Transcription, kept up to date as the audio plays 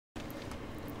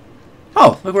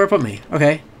Oh, look where it put me.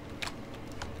 Okay.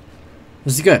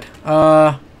 This is good.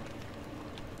 Oh,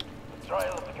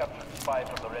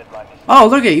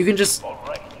 look at you can just.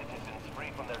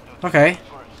 Okay.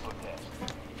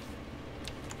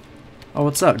 Oh,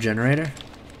 what's up, generator?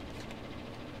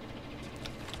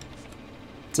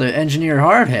 It's an engineer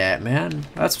hard hat, man.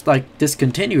 That's like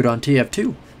discontinued on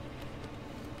TF2.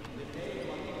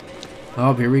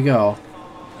 Oh, here we go.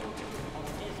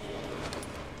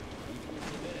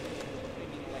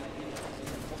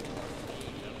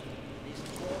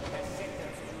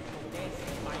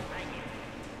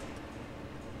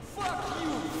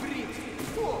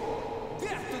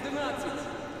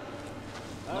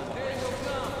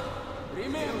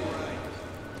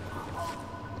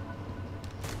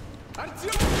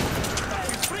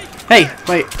 Hey,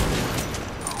 wait.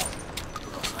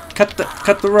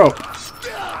 Cut the rope.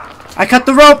 I cut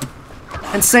the rope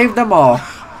and saved them all.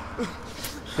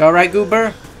 You alright,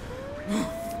 Goober?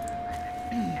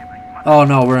 Oh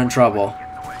no, we're in trouble.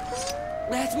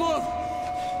 Let's move.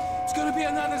 It's gonna be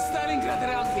another Stalingrad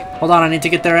around here. Hold on, I need to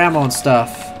get their ammo and stuff.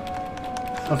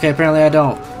 Okay, apparently I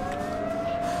don't.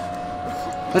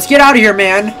 Let's get out of here,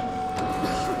 man.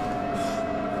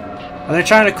 Are they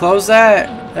trying to close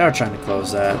that? They are trying to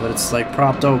close that, but it's like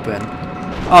propped open.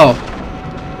 Oh.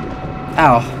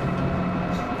 Ow.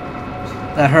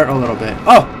 That hurt a little bit.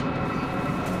 Oh!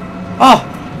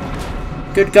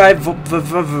 Oh! Good guy.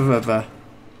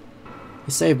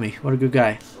 He saved me. What a good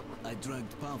guy. I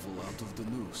dragged Pavel out of the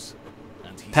noose,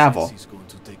 and he Pavel. says he's going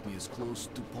to take me as close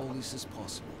to police as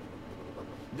possible.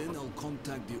 Then I'll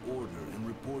contact the Order and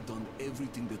report on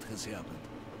everything that has happened.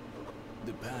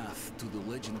 The path to the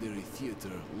legendary theater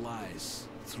lies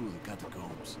through the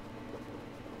catacombs.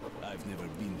 I've never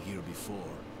been here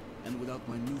before, and without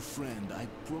my new friend, I'd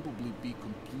probably be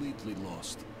completely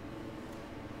lost.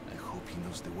 I hope he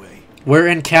knows the way. We're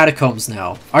in catacombs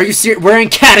now. Are you serious? We're in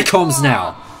catacombs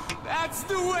now. That's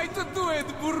the way to do it,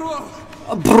 bro.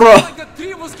 Bro. Like the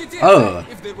three musketeers,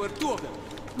 if there were two of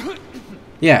them.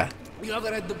 Yeah. You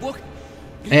ever read the book?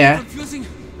 Yeah. Confusing,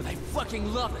 but I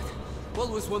fucking love it.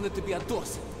 Always wanted to be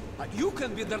Athos. You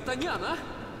can be D'Artagnan, huh?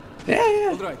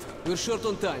 Yeah. Alright, we're short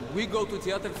on time. We go to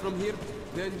theater from here,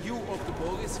 then you off the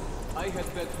police. I head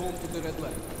back home to the Red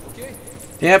Line, okay?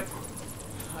 Yep.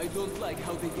 I don't like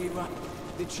how they gave up.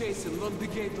 They chased and locked the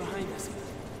gate behind us.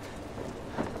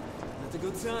 Not a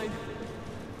good sign.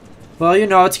 Well, you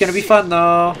know, it's gonna be fun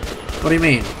though. What do you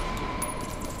mean?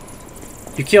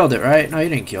 You killed it, right? No, you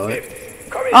didn't kill it.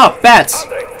 Oh, bats!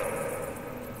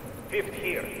 Fifth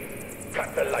here.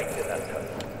 Cut the lights in that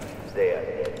tunnel.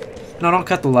 There. No, don't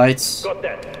cut the lights. Got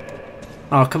that.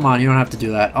 Oh, come on, you don't have to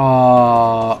do that.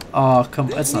 Oh,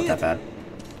 come on. It's not that bad.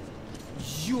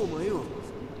 Ё-моё!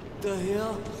 The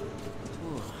hell?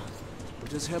 Oh, we'll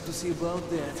just have to see about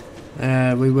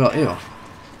that. We will. Ew.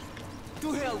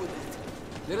 To hell with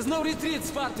it. There is no retreat,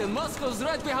 Spartan. Moscow's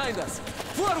right behind us.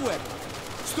 Forward!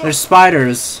 Stop. There's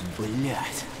spiders.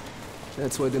 Блять.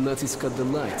 That's why the Nazis cut the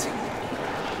lights.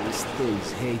 These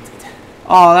things hate it.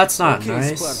 Oh, that's not Okay,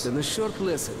 nice. Spartan, a short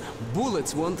lesson.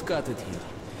 Bullets won't cut it here.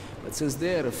 But since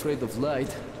they're afraid of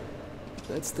light,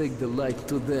 let's take the light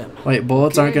to them. Wait,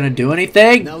 bullets aren't gonna do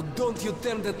anything? Now don't you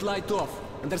turn that light off.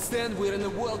 Understand, we're in a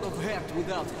world of hurt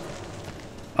without it.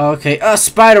 Okay,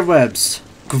 spider webs.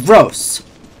 Gross.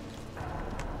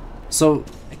 So,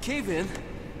 A cave in?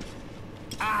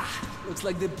 Ah, looks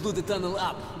like they blew the tunnel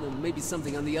up. Maybe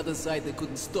something on the other side they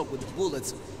couldn't stop with the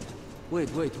bullets. Wait.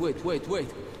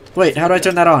 wait, how do I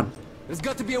turn that on? There's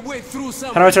got to be a way through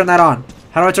somewhere. How do I turn that on?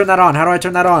 How do I turn that on? How do I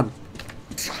turn that on?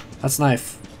 That's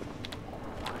knife.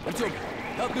 Artyom,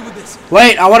 help me with this.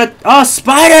 Wait, I want to... Oh,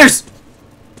 spiders!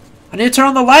 I need to turn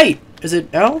on the light. Is it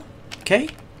L? K?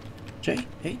 J?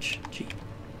 H? G?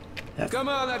 F? Come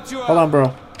on, Artyom. Hold on,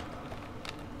 bro.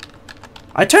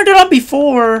 I turned it on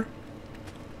before.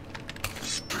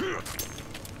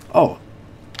 Oh.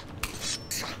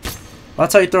 Well,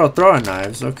 that's how you throw throwing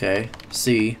knives. Okay.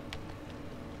 C.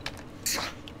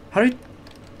 How do you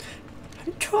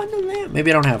turn on the lamp?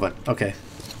 Maybe I don't have one. Okay.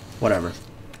 Whatever.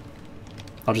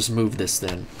 I'll just move this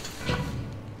then.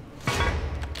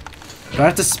 Do I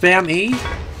have to spam E?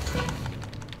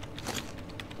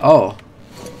 Oh.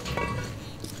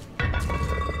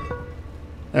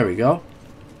 There we go.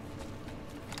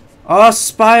 Oh,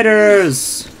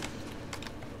 spiders!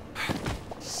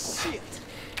 Shit.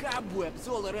 Cobwebs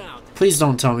all around. Please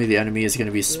don't tell me the enemy is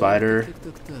gonna be spider.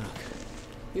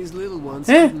 These little ones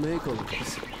Eh? can make all of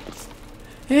this.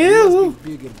 Ew!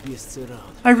 Bigger beasts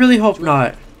around. I really hope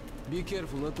not. Be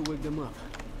careful not to wake them up.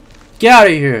 Get out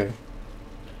of here!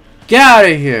 Get out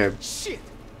of here! Shit!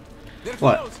 They're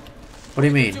What? close. What do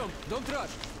you mean? Don't rush.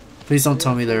 Please don't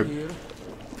tell me they're...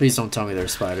 Please don't tell me they're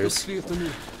spiders.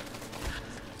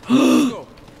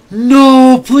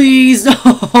 No, please, no!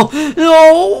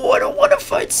 No, I don't want to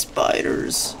fight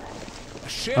spiders.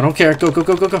 I don't care. Go, go,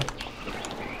 go, go, go.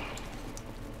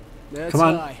 That's Come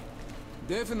on. high.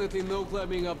 Definitely no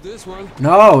climbing up this one.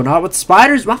 No, not with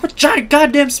spiders. Not with giant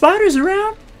goddamn spiders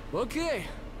around. Okay.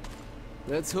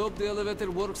 Let's hope the elevator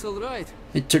works all right.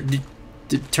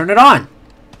 Turn it on.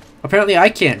 Apparently I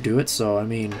can't do it, so I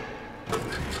mean...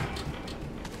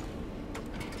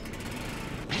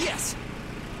 Yes!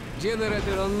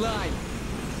 Generator online.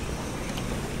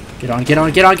 Get on, get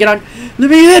on, get on, get on! Let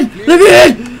me in! Let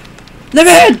me in! Let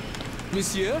me in!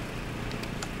 Monsieur?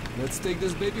 Let's take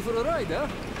this baby for a ride, huh?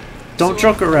 Don't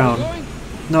So, joke are we around. going?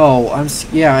 No,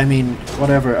 yeah, I mean,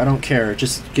 whatever. I don't care.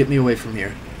 Just get me away from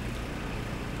here.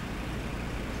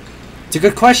 It's a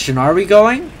good question. Are we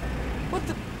going? What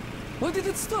the... Why did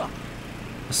it stop?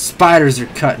 The spiders are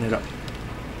cutting it up.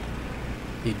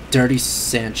 You dirty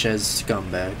Sanchez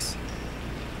scumbags.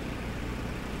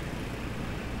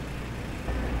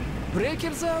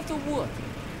 Breakers out or what?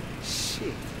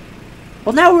 Shit.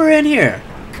 Well, now we're in here.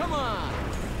 Come on!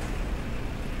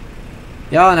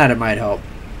 Yelling at it might help.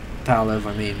 Pavel,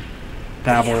 I mean.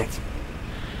 Pavel.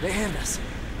 They have us.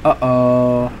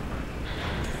 Uh-oh.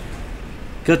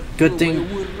 Good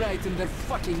thing. We're right in their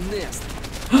fucking nest.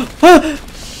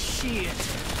 Shit.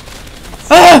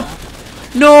 Ah!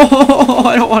 No!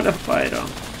 I don't want to fight them.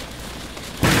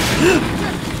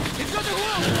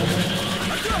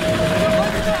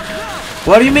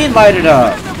 What do you mean light it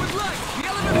up?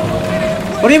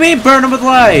 What do you mean burn them with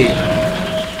light?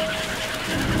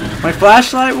 My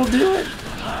flashlight will do it?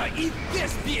 Eat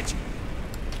this, bitch.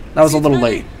 That was a little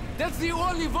late. That's the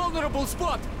only vulnerable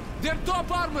spot. Their top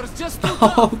armor's just too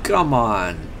Oh, tough. come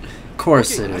on. Of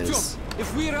course Okay, it is.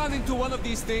 if we run into one of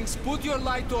these things, put your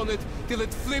light on it till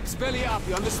it flips belly up,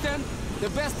 you understand? The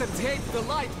bastards hate the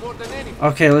light more than anything.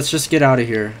 Okay, let's just get out of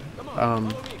here. Come on, follow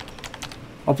me.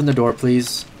 Open the door,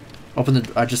 please. Open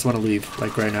the... I just want to leave,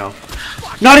 like, right now.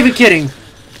 Not even kidding!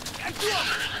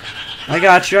 I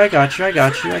got you, I got you, I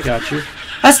got you, I got you.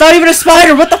 That's not even a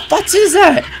spider! What the fuck is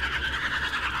that?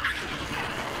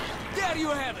 There you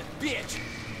have it, bitch!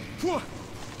 Whew.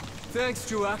 Thanks,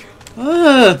 Chuvak.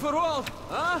 Ugh. For all,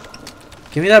 huh?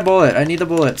 Give me that bullet. I need the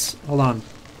bullets. Hold on.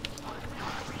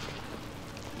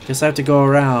 Guess I have to go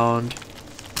around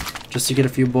just to get a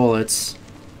few bullets.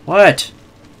 What?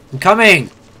 I'm coming!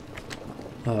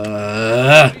 I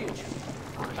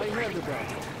heard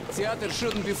about it. Theater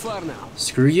shouldn't be far now.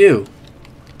 Screw you.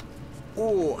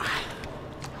 Oh,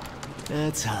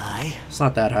 that's high. It's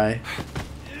not that high.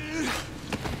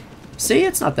 See?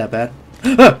 It's not that bad.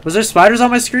 Was there spiders on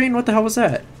my screen? What the hell was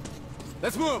that?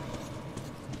 Let's move.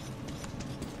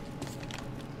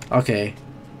 Okay.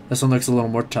 This one looks a little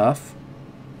more tough.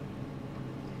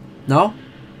 No?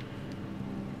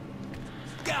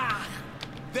 Ah,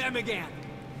 them again.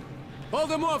 Hold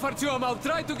them off, Artyom. I'll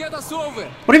try to get us over.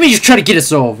 What do you mean you're trying to get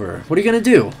us over? What are you gonna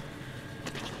do?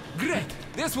 Great.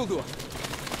 This will do.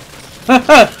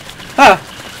 Help!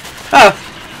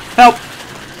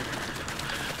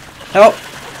 Help!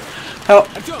 Help!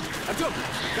 Artyom,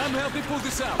 come help me pull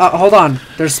this out. Hold on.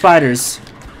 There's spiders.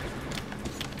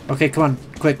 Okay, come on.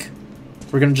 Quick.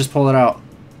 We're gonna just pull it out.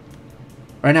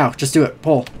 Right now. Just do it.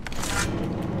 Pull.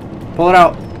 Pull it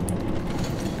out.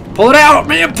 Pull it out,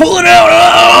 man! Pull it out!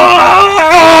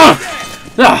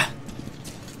 Ah!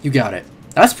 You got it.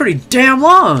 That's pretty damn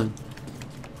long.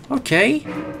 Okay.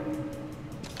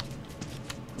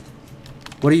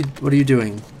 What are you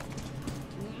doing?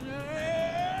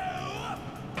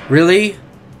 Really?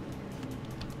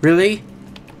 Really?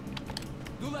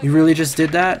 You really just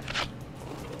did that?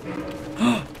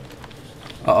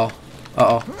 Uh-oh.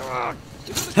 Uh-oh.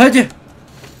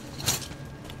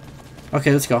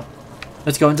 Okay, let's go.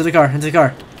 Let's go into the car. Into the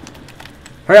car.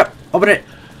 Hurry up. Open it.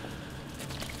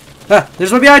 Ah,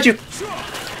 there's one behind you.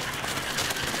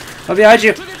 One behind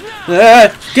you.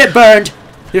 Get burned.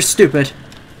 You're stupid.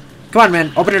 Come on,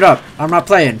 man. Open it up. I'm not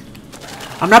playing.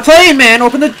 I'm not playing, man.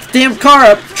 Open the damn car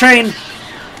up. Train.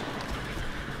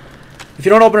 If you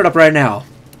don't open it up right now,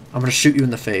 I'm gonna shoot you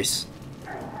in the face.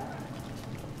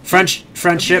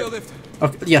 Friendship.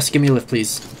 Okay, yes, give me a lift,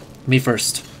 please. Me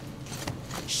first.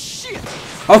 Shit.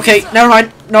 Okay, never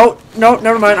mind. No,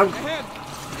 never mind.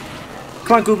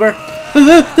 Come on, Goober.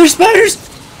 There's spiders!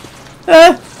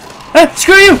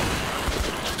 Screw you!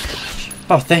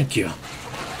 Oh, thank you.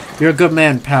 You're a good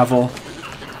man, Pavel.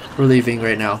 We're leaving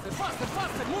right now.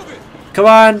 Come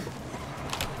on!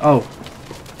 Oh.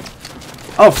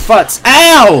 Oh, futz.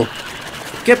 Ow!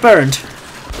 Get burned.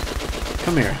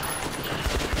 Come here.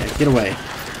 Yeah, get away.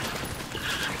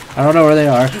 I don't know where they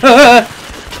are.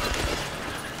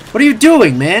 What are you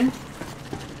doing, man?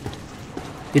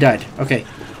 He died. Okay.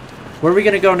 Where are we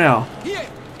gonna go now?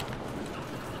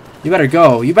 You better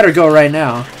go. You better go right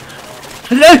now.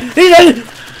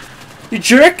 You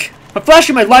jerk! I'm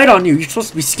flashing my light on you. You're supposed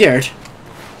to be scared.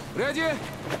 Ready?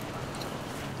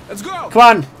 Let's go! Come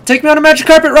on. Take me on a magic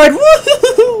carpet ride.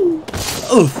 Woohoo!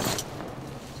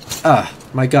 Oof. Ah,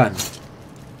 my gun.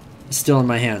 It's still in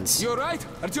my hands. You alright,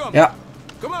 Artyom? Yeah.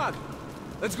 Come on!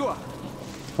 Let's go!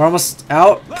 We're almost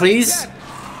out. Please?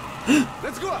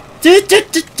 Let's go!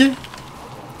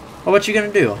 Oh, what you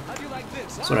gonna do? How do you like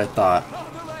this? That's what I thought. How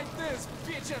do you like this,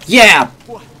 bitches? Yeah!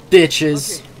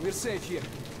 Bitches. Okay, we're safe here.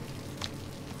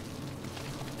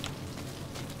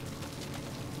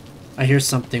 I hear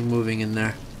something moving in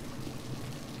there.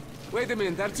 Wait a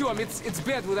minute, Artyom, it's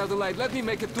bad without the light. Let me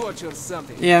make a torch or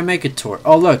something. Yeah, make a torch.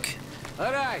 Oh, look.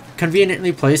 Alright.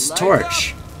 Conveniently placed Light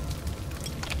torch.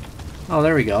 Oh,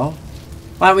 there we go.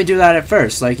 Why don't we do that at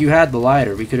first? Like, you had the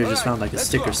lighter. We could have just found, like, a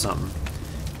stick or something.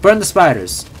 Burn the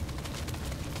spiders.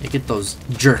 Yeah, get those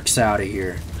jerks out of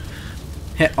here.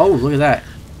 Hey, oh, look at that.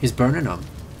 He's burning them.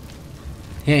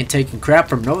 He ain't taking crap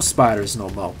from no spiders no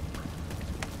more.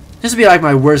 This would be like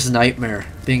my worst nightmare,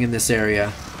 being in this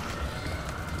area.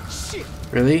 Shit.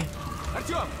 Really?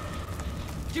 Artyom,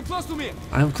 keep close to me.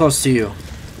 I'm close to you.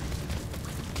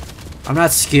 I'm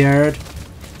not scared.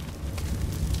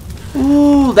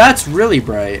 Ooh, that's really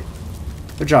bright.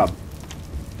 Good job.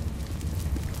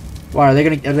 Why are they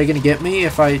gonna get me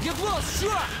if I? Get lost,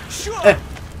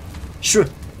 sure.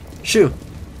 Shoo.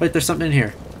 Wait, there's something in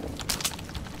here.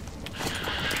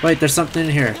 Wait, there's something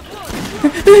in here.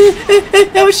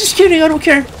 I was just kidding. I don't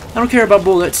care. I don't care about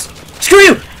bullets. Screw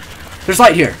you! There's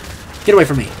light here. Get away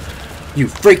from me. You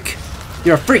freak.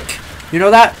 You're a freak. You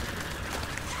know that?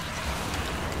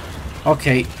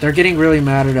 Okay, they're getting really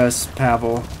mad at us,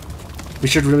 Pavel. We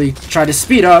should really try to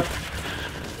speed up.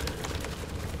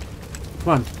 Come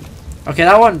on. Okay,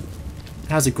 that one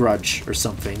has a grudge or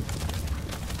something.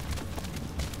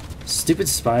 Stupid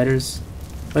spiders.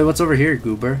 Wait, what's over here,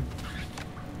 Goober?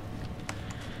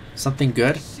 Something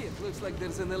good? Shit, looks like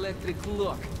there's an electric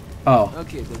lock. Oh.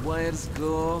 Okay, the wires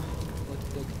go...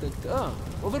 Ah,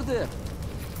 over there.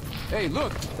 Hey,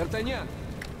 look, D'Artagnan.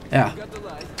 Yeah. You got the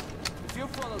light. If you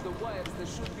follow the wires, there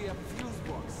should be a fuse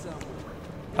box somewhere.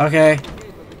 Okay.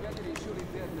 Okay, but the battery is surely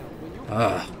dead now. When you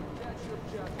that's your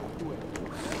job to do it.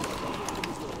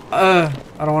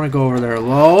 I don't want to go over there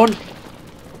alone.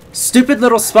 Stupid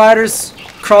little spiders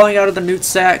crawling out of the newt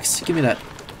sacks. Give me that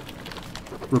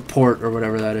report or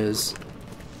whatever that is.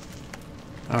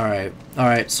 Alright.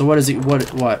 Alright, so what is it?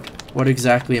 What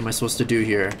exactly am I supposed to do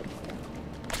here?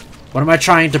 What am I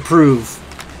trying to prove?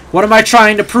 What am I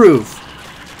trying to prove?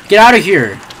 Get out of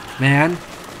here, man.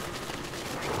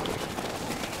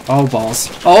 Oh, balls.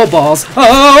 Oh, balls.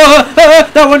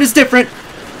 That one is different.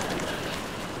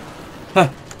 Huh.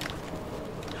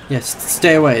 Yes,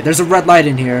 stay away. There's a red light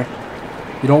in here.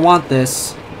 You don't want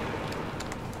this.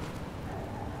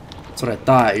 That's what I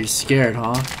thought. You're scared,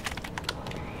 huh?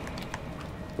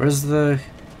 Where's the...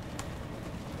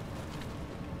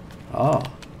 Oh.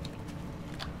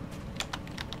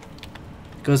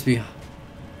 Goes behind...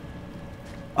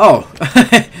 Oh.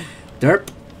 Derp.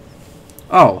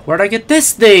 Oh, where'd I get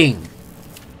this thing?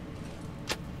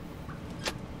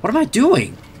 What am I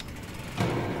doing?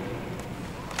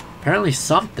 Apparently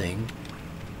something.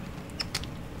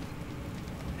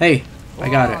 Hey, I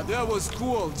got it. That was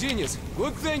cool. Genius.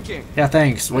 Good thinking. Yeah,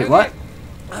 thanks. Wait, what?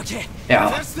 Okay.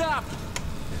 Yeah. First stop.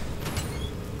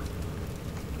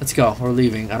 Let's go. We're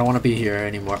leaving. I don't want to be here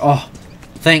anymore. Oh,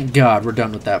 thank God we're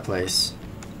done with that place.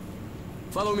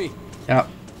 Follow me. Yeah.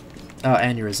 Oh,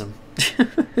 aneurysm.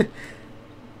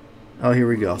 Oh, here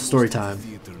we go. Story time.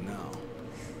 Theater now.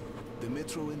 The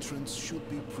metro entrance should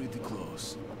be pretty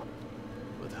close.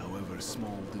 But however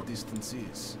small the distance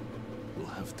is, we'll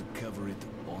have to cover it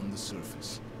on the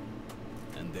surface.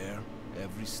 And there,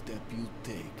 every step you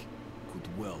take could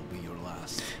well be your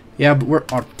last. Yeah, but we're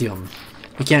Artyom.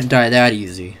 We can't die that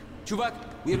easy. Chuvak,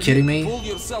 You kidding me? Pull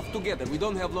yourself together. We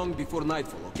don't have long before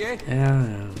nightfall, okay?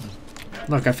 Yeah.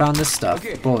 Look, I found this stuff.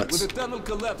 Okay. Bullets. With the tunnel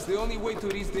collapse, the only way to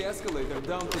reach the escalator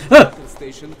down to the battle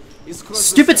station is cross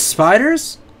Stupid the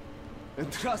spiders?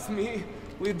 And trust me,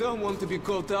 we don't want to be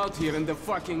caught out here in the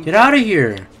fucking... Get out of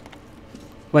here.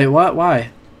 Wait, what? Why?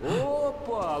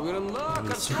 Opa, we're in luck.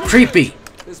 It's creepy.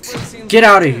 Get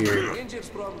out of here. Angels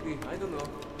probably, I don't know.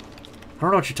 I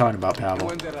don't know what you're talking about, Pavel.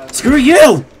 When there are... Screw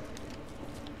you!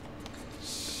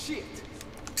 Shit.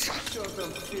 Sure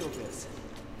don't feel this.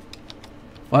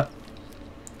 What?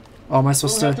 Oh, am I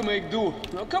supposed We'll have to... to make do.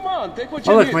 Now come on, take what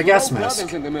Oh, you look, need. my We're gas all mask.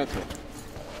 brothers in the metro.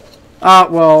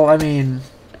 Well, I mean,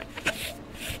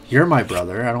 you're my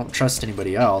brother. I don't trust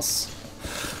anybody else.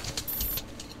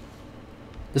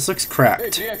 This looks cracked. Hey,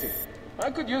 Jackie, I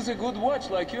could use a good watch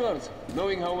like yours.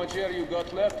 Knowing how much air you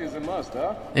got left is a must,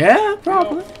 huh? Yeah,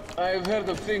 probably. You know, I've heard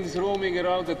of things roaming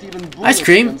around that even Ice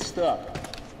cream. bullets can stop.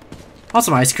 Want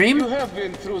some ice cream? You have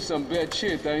been through some bad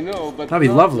shit, I know, but That'd be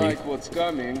not lovely. like what's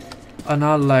coming.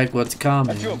 Not like what's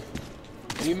coming.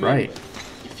 Remember, Right.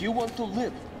 if you want to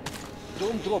live,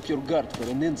 don't drop your guard for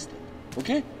an instant,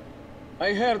 okay?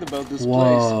 I heard about this place.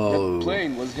 Whoa. That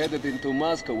plane was headed into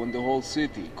Moscow when the whole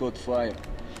city caught fire.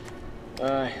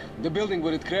 The building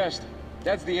where it crashed,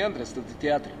 that's the entrance to the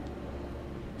theater.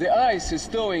 The ice is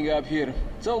thawing up here.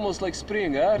 It's almost like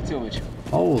spring, huh, Artyomich?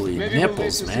 Holy Maybe we'll live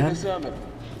nipples, to see man. the summer.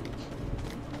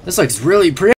 This looks really pretty.